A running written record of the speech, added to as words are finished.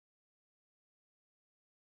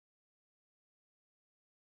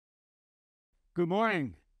Good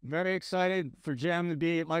morning. Very excited for Jem to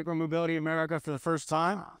be at Micromobility America for the first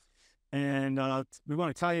time. And we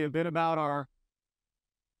want to tell you a bit about our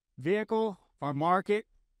vehicle, our market,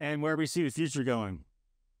 and where we see the future going.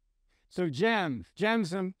 So Jem's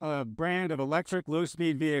a brand of electric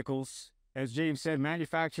low-speed vehicles, as James said,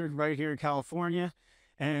 manufactured right here in California,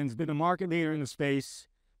 and has been a market leader in the space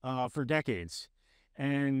for decades.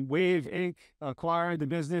 And Waev Inc. acquired the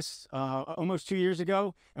business almost 2 years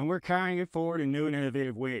ago, and we're carrying it forward in new and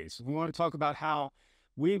innovative ways. We want to talk about how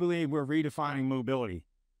we believe we're redefining mobility.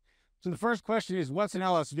 So the first question is, what's an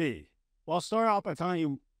LSV? Well, I'll start off by telling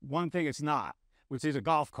you one thing it's not, which is a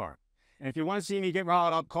golf cart. And if you want to see me get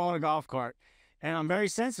riled up, call it a golf cart. And I'm very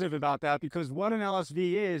sensitive about that because what an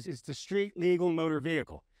LSV is the street legal motor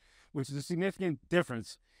vehicle, which is a significant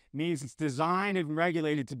difference. It means it's designed and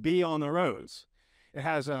regulated to be on the roads.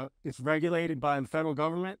 It's regulated by the federal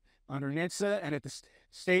government under NHTSA and at the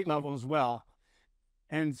state level as well.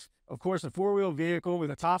 And of course, a four-wheel vehicle with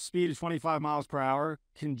a top speed of 25 miles per hour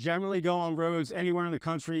can generally go on roads anywhere in the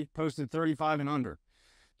country posted 35 and under.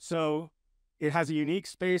 So it has a unique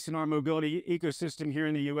space in our mobility ecosystem here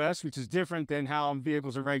in the US, which is different than how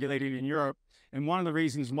vehicles are regulated in Europe. And one of the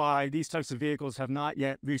reasons why these types of vehicles have not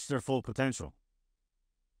yet reached their full potential.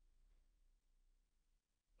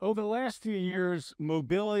 Over the last few years,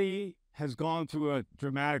 mobility has gone through a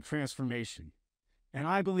dramatic transformation. And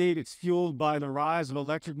I believe it's fueled by the rise of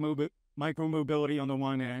electric micromobility on the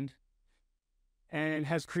one end, and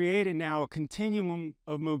has created now a continuum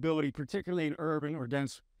of mobility, particularly in urban or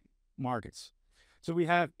dense markets. So we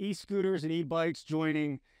have e-scooters and e-bikes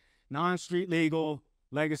joining non-street legal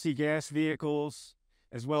legacy gas vehicles,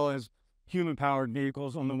 as well as human-powered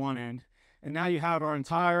vehicles on the one end. And now you have our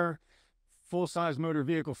entire full-size motor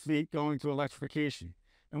vehicle fleet going to electrification.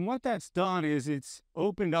 And what that's done is it's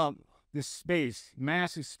opened up this space,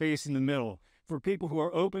 massive space in the middle, for people who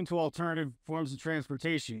are open to alternative forms of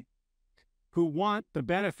transportation, who want the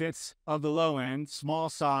benefits of the low end, small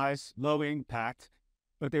size, low impact,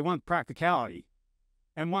 but they want practicality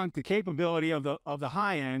and want the capability of the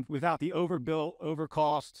high end without the overbuilt,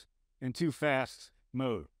 overcost, and too fast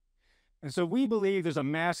mode. And so we believe there's a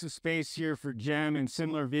massive space here for Jem and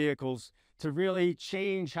similar vehicles to really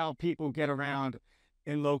change how people get around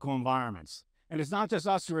in local environments. And it's not just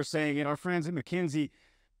us who are saying it. Our friends at McKinsey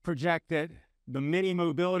project that the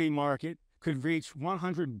mini-mobility market could reach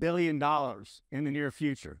 $100 billion in the near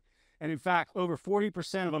future. And in fact, over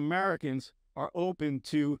 40% of Americans are open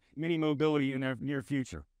to mini-mobility in their near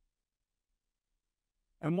future.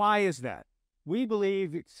 And why is that? We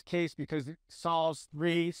believe it's the case because it solves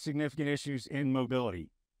three significant issues in mobility.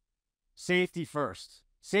 Safety first.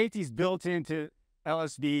 Safety is built into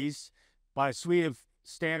LSVs by a suite of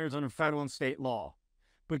standards under federal and state law.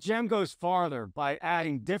 But Jem goes farther by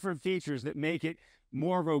adding different features that make it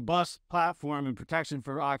more robust platform and protection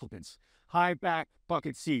for occupants. High back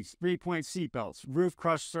bucket seats, 3-point seat belts, roof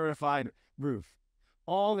crush certified roof,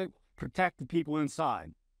 all that protect the people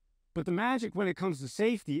inside. But the magic when it comes to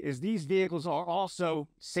safety is these vehicles are also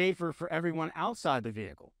safer for everyone outside the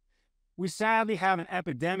vehicle. We sadly have an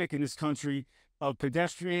epidemic in this country of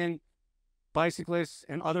pedestrian, bicyclists,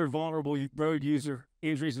 and other vulnerable road user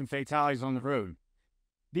injuries and fatalities on the road.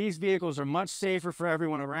 These vehicles are much safer for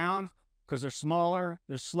everyone around because they're smaller,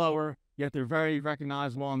 they're slower, yet they're very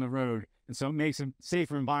recognizable on the road. And so it makes a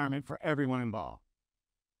safer environment for everyone involved.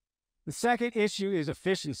 The second issue is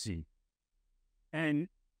efficiency. And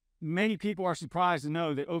many people are surprised to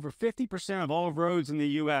know that over 50% of all roads in the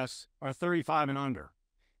US are 35 and under.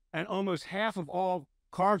 And almost half of all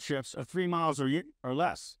car trips are 3 miles or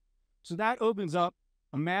less. So that opens up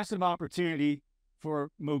a massive opportunity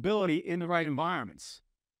for mobility in the right environments.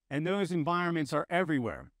 And those environments are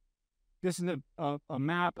everywhere. This is a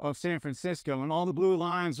map of San Francisco, and all the blue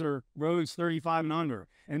lines are roads 35 and under.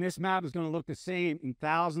 And this map is going to look the same in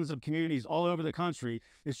thousands of communities all over the country.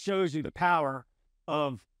 It shows you the power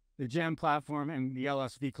of the Jem platform and the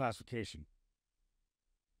LSV classification.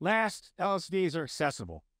 Last, LSVs are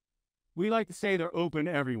accessible. We like to say they're open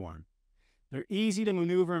to everyone. They're easy to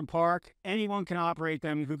maneuver and park. Anyone can operate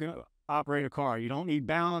them who can operate a car. You don't need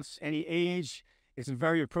balance, any age. It's a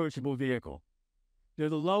very approachable vehicle. They're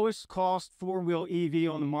the lowest cost four-wheel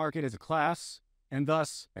EV on the market as a class, and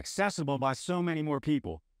thus accessible by so many more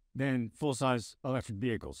people than full-size electric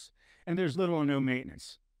vehicles. And there's little or no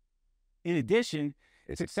maintenance. In addition,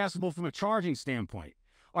 it's accessible from a charging standpoint.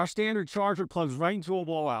 Our standard charger plugs right into a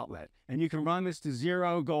wall outlet, and you can run this to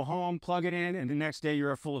zero, go home, plug it in, and the next day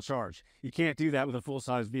you're at full charge. You can't do that with a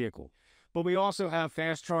full-size vehicle. But we also have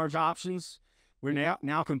fast charge options We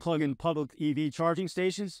now can plug in public EV charging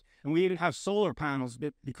stations, and we even have solar panels,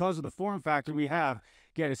 but because of the form factor we have,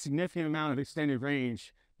 get a significant amount of extended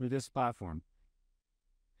range for this platform.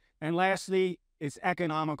 And lastly, it's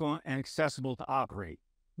economical and accessible to operate.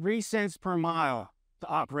 3 cents per mile to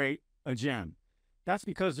operate a GEM. That's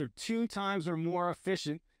because they're 2 times or more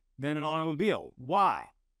efficient than an automobile. Why?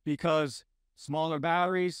 Because smaller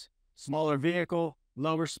batteries, smaller vehicle,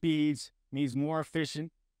 lower speeds means more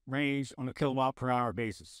efficient range on a kilowatt per hour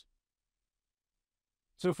basis.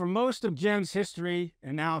 So for most of GEM's history,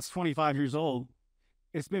 and now it's 25 years old,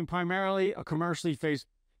 it's been primarily a commercially faced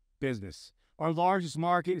business. Our largest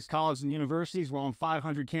market is colleges and universities. We're on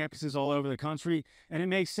 500 campuses all over the country, and it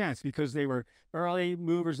makes sense because they were early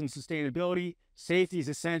movers in sustainability. Safety is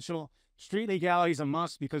essential. Street legality is a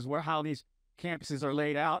must because of how these campuses are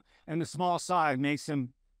laid out, and the small size makes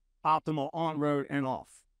them optimal on road and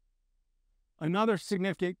off. Another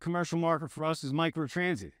significant commercial market for us is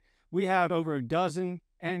microtransit. We have over a dozen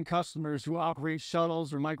end customers who operate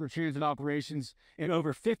shuttles or microtransit operations in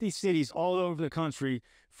over 50 cities all over the country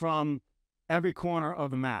from every corner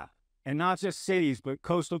of the map. And not just cities, but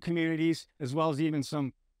coastal communities, as well as even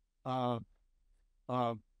some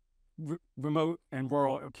remote and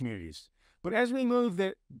rural communities. But as we move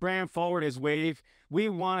the brand forward as Waev, we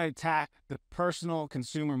want to attack the personal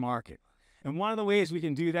consumer market. And one of the ways we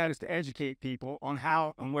can do that is to educate people on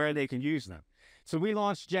how and where they can use them. So we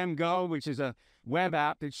launched GEM Go, which is a web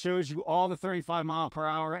app that shows you all the 35 mile per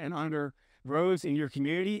hour and under roads in your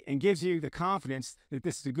community and gives you the confidence that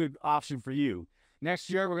this is a good option for you. Next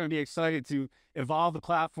year, we're going to be excited to evolve the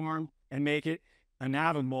platform and make it a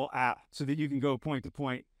navigable app so that you can go point to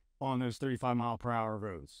point on those 35 mile per hour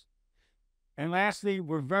roads. And lastly,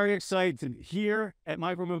 we're very excited to here at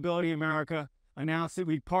Micromobility America announce that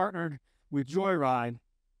we partnered with Joyride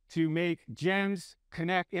to make GEMs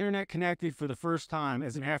internet connected for the first time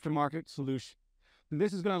as an aftermarket solution. And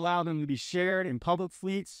this is going to allow them to be shared in public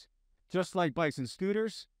fleets, just like bikes and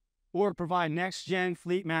scooters, or provide next-gen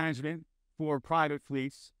fleet management for private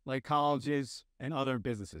fleets like colleges and other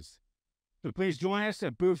businesses. So please join us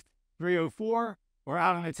at booth 304 or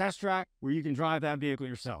out on a test track where you can drive that vehicle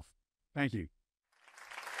yourself. Thank you.